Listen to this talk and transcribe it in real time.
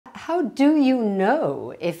How do you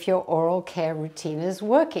know if your oral care routine is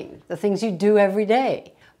working? The things you do every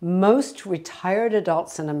day. Most retired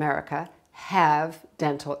adults in America have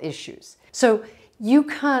dental issues. So you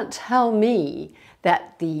can't tell me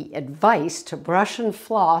that the advice to brush and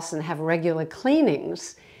floss and have regular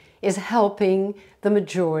cleanings is helping the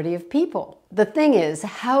majority of people. The thing is,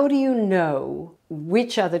 how do you know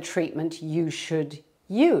which other treatment you should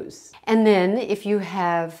use? And then if you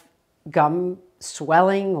have gum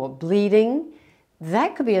swelling or bleeding,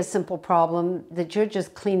 that could be a simple problem that you're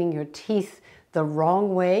just cleaning your teeth the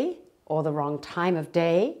wrong way or the wrong time of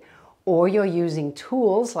day, or you're using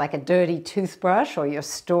tools like a dirty toothbrush, or you're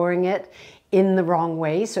storing it in the wrong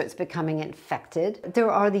way so it's becoming infected.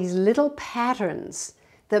 There are these little patterns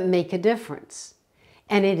that make a difference.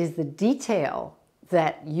 And it is the detail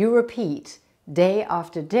that you repeat day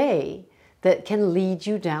after day that can lead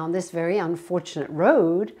you down this very unfortunate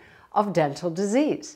road of dental disease.